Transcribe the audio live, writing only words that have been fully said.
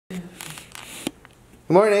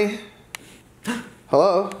Good morning.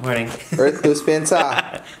 Hello. Morning. Earth Goose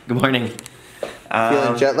Pansa. Good morning.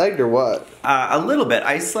 Feeling jet lagged or what? A little bit.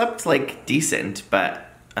 I slept like decent, but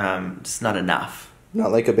just not enough.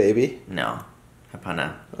 Not like a baby? No.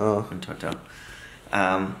 Hapana. Oh. And Toto.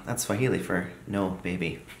 That's Swahili for no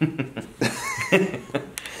baby.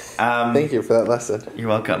 Thank you for that lesson. You're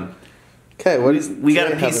welcome. Okay, we got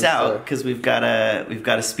to peace out because we've got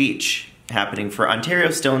a speech happening for Ontario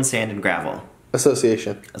Stone, Sand, and Gravel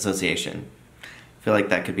Association. I feel like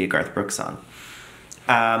that could be a Garth Brooks song.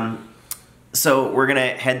 So we're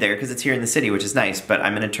gonna head there because it's here in the city, which is nice. But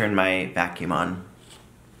I'm gonna turn my vacuum on.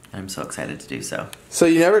 I'm so excited to do so. So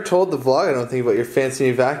you never told the vlog, I don't think, about your fancy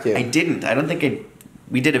new vacuum. I didn't. I don't think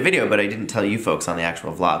we did a video, but I didn't tell you folks on the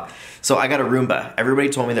actual vlog. So I got a Roomba. Everybody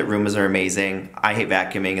told me that Roombas are amazing. I hate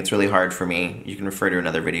vacuuming. It's really hard for me. You can refer to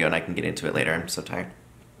another video and I can get into it later. I'm so tired.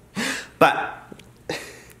 But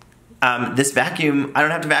this vacuum, I don't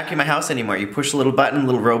have to vacuum my house anymore. You push a little button,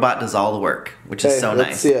 little robot does all the work, which is so nice.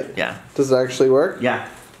 Let's see it. Yeah. Does it actually work? Yeah.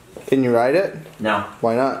 Can you ride it? No.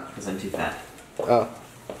 Why not? Because I'm too fat. Oh.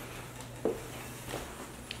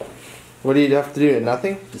 What do you have to do?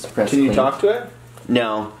 Nothing? Just press Can you clean. talk to it?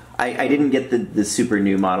 No. I didn't get the super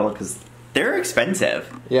new model because they're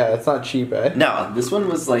expensive. Yeah, it's not cheap, eh? No, this one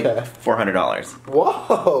was like $400.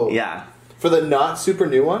 Whoa! Yeah. For the not super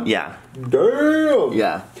new one? Yeah. Damn!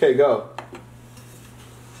 Yeah. Okay, go.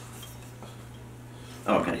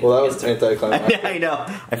 Oh, okay. Well, that was anticlimactic. I know.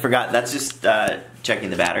 I forgot. That's just checking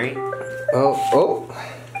the battery. Oh.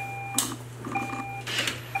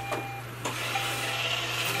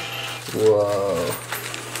 Whoa.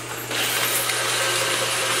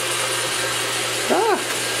 Ah.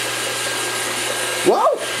 Whoa!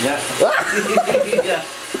 Yeah. Ah. Yeah.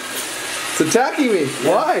 It's attacking me. Yeah.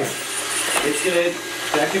 Why? It's gonna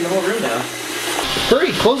vacuum the whole room now.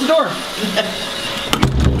 Hurry! Close the door.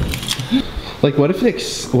 Like, what if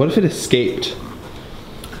it escaped?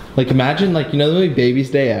 Like, imagine, like, you know the movie Baby's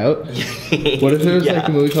Day Out? What if there was like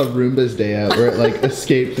a movie called Roomba's Day Out where it like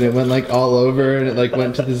escaped and it went like all over and it like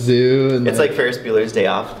went to the zoo and It's like Ferris Bueller's Day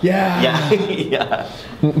Off. Yeah. Yeah. Yeah.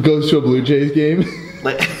 Goes to a Blue Jays game.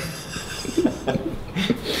 Like,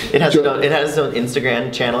 it has its own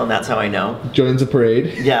Instagram channel, and that's how I know. Joins a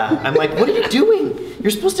parade. Yeah. I'm like, what are you doing?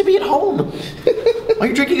 You're supposed to be at home. Why are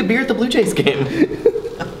you drinking a beer at the Blue Jays game?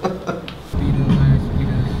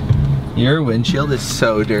 Your windshield is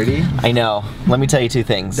so dirty. I know. Let me tell you two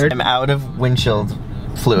things. I'm out of windshield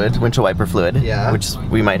wiper fluid. Yeah. Which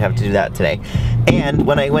we might have to do that today. And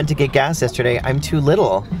when I went to get gas yesterday, I'm too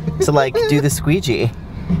little to like do the squeegee.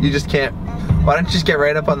 You just can't. Why don't you just get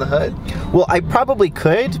right up on the hood? Well, I probably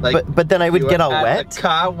could, like, but then I would get all wet. The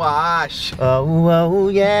car wash. Oh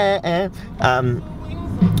yeah.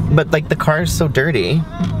 But like the car's so dirty.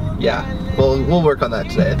 Yeah. Well, we'll work on that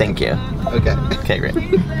today. Thank you. Okay. Okay, great.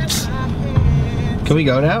 Can we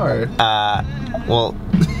go now, or? Well,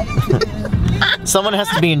 someone has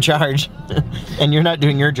to be in charge, and you're not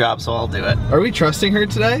doing your job, so I'll do it. Are we trusting her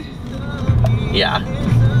today? Yeah.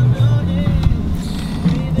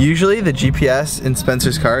 Usually the GPS in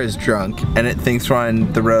Spencer's car is drunk, and it thinks we're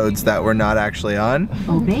on the roads that we're not actually on.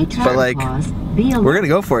 But like, we're gonna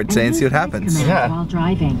go for it today and see what happens. Yeah. While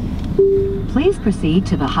driving. Please proceed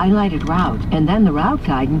to the highlighted route, and then the route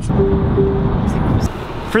guidance.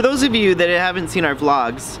 For those of you that haven't seen our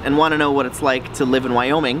vlogs and want to know what it's like to live in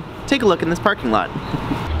Wyoming, take a look in this parking lot.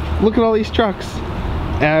 Look at all these trucks.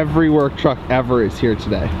 Every work truck ever is here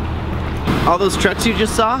today. All those trucks you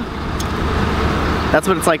just saw, that's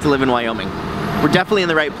what it's like to live in Wyoming. We're definitely in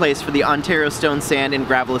the right place for the Ontario Stone, Sand, and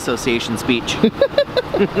Gravel Association speech.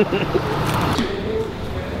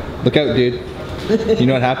 Look out, dude. You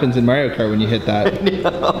know what happens in Mario Kart when you hit that?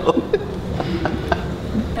 No.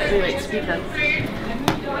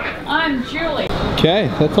 I'm Julie. Okay,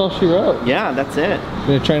 that's all she wrote. Yeah, that's it. I'm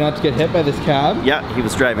gonna try not to get hit by this cab. Yeah, he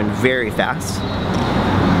was driving very fast.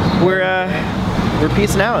 We're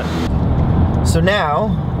peacing out. So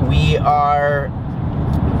now we are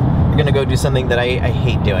gonna go do something that I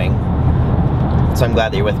hate doing. So I'm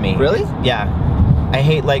glad that you're with me. Really? Yeah.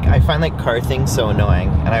 I find like car things so annoying,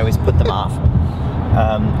 and I always put them off.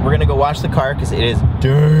 We're gonna go wash the car because it is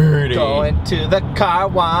dirty. Going to the car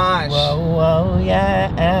wash. Whoa, whoa,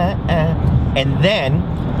 yeah. And then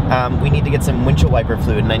we need to get some windshield wiper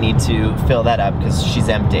fluid, and I need to fill that up because she's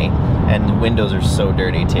empty, and the windows are so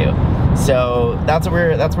dirty too. So that's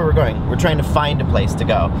where we're going. We're trying to find a place to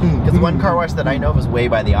go because the one car wash that I know of is way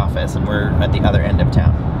by the office, and we're at the other end of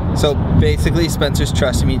town. So basically, Spencer's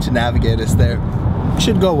trusting me to navigate us there.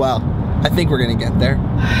 Should go well. I think we're gonna get there.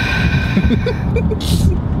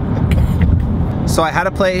 So I had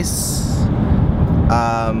a place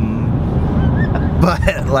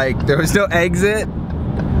But like there was no exit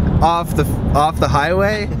off the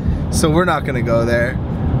highway, so we're not gonna go there.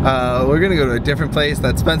 We're gonna go to a different place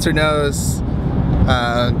that Spencer knows.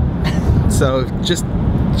 So just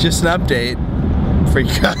an update for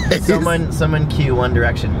you guys. Someone cue One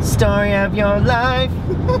Direction. Story of your life.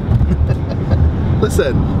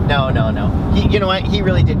 Listen. No. You know what? He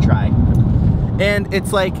really did try. And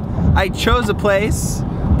it's like, I chose a place,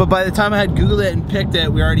 but by the time I had Googled it and picked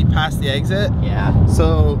it, we already passed the exit. Yeah.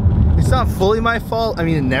 So it's not fully my fault. I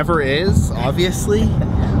mean, it never is, obviously.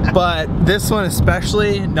 But this one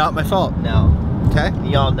especially, not my fault. No. Okay?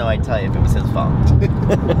 Y'all know I'd tell you if it was his fault.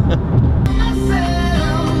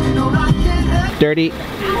 Dirty.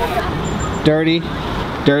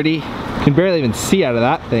 Can barely even see out of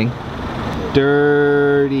that thing.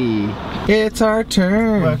 Dirty. It's our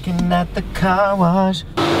turn. Working at the car wash.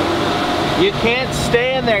 You can't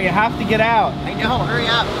stay in there, you have to get out. I know, hurry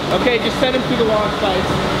up. Okay, just send him through the wash place.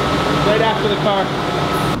 Right after the car.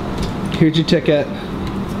 Here's your ticket.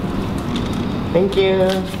 Thank you.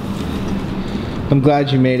 I'm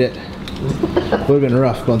glad you made it. Would have been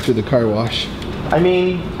rough going through the car wash. I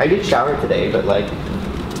mean, I did shower today, but like,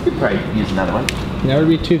 you could probably use another one. Never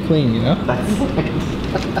be too clean, you know? That's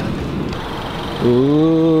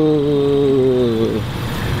Ooh.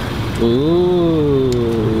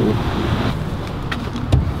 Ooh.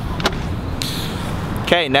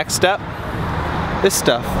 Okay, next up, this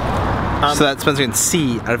stuff. So that Spencer can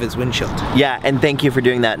see out of his windshield. Yeah, and thank you for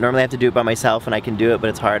doing that. Normally I have to do it by myself and I can do it, but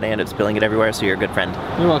it's hard. I end up spilling it everywhere, so you're a good friend.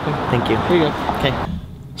 You're welcome. Thank you. Here you go. Okay.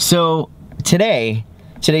 So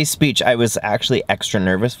today's speech I was actually extra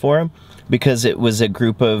nervous for because it was a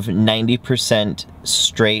group of 90%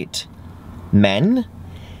 straight men.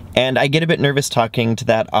 And I get a bit nervous talking to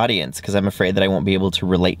that audience because I'm afraid that I won't be able to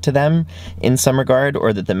relate to them in some regard,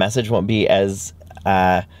 or that the message won't be as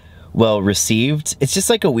well received. It's just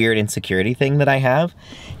like a weird insecurity thing that I have.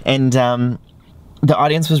 And the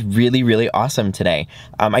audience was really, really awesome today.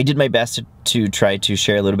 I did my best to try to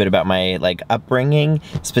share a little bit about my like upbringing,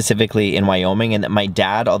 specifically in Wyoming, and that my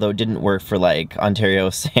dad, although didn't work for like Ontario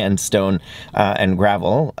Sandstone and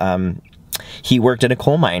Gravel, he worked at a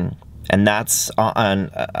coal mine. And that's on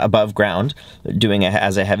above ground, doing it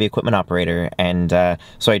as a heavy equipment operator. And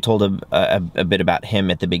so I told a bit about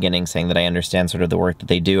him at the beginning, saying that I understand sort of the work that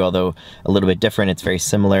they do, although a little bit different. It's very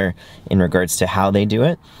similar in regards to how they do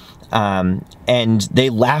it. And they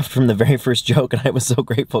laughed from the very first joke, and I was so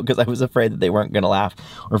grateful because I was afraid that they weren't going to laugh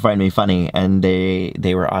or find me funny, and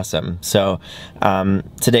they were awesome. So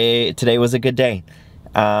today was a good day.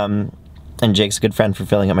 And Jake's a good friend for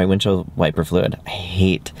filling up my windshield wiper fluid.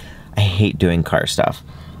 I hate doing car stuff.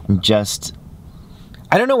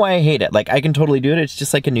 I don't know why I hate it. Like, I can totally do it. It's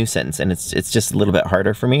just like a nuisance, and it's just a little bit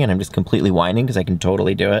harder for me, and I'm just completely whining because I can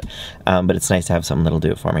totally do it. But it's nice to have someone that'll do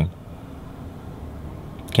it for me.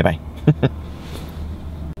 Okay, bye.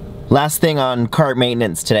 Last thing on car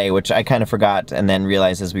maintenance today, which I kind of forgot and then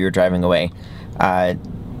realized as we were driving away.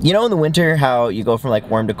 You know in the winter how you go from like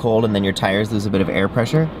warm to cold and then your tires lose a bit of air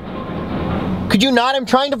pressure? Could you not? I'm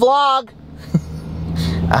trying to vlog!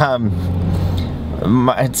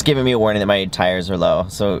 It's giving me a warning that my tires are low,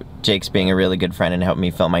 so Jake's being a really good friend and helped me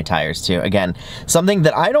fill my tires too. Again, something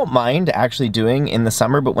that I don't mind actually doing in the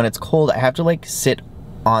summer, but when it's cold I have to like sit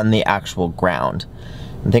on the actual ground.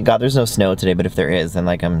 And thank God there's no snow today, but if there is, then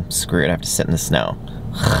like I'm screwed. I have to sit in the snow.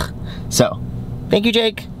 So, thank you,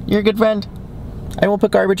 Jake. You're a good friend. I won't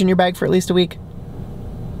put garbage in your bag for at least a week.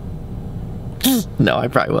 No, I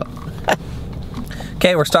probably will.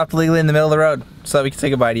 Okay, we're stopped legally in the middle of the road so that we can say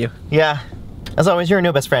goodbye to you. Yeah. As always, you're a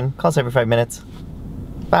new best friend. Call us every 5 minutes.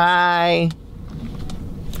 Bye.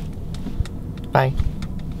 Bye.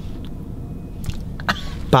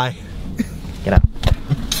 Bye. Get out.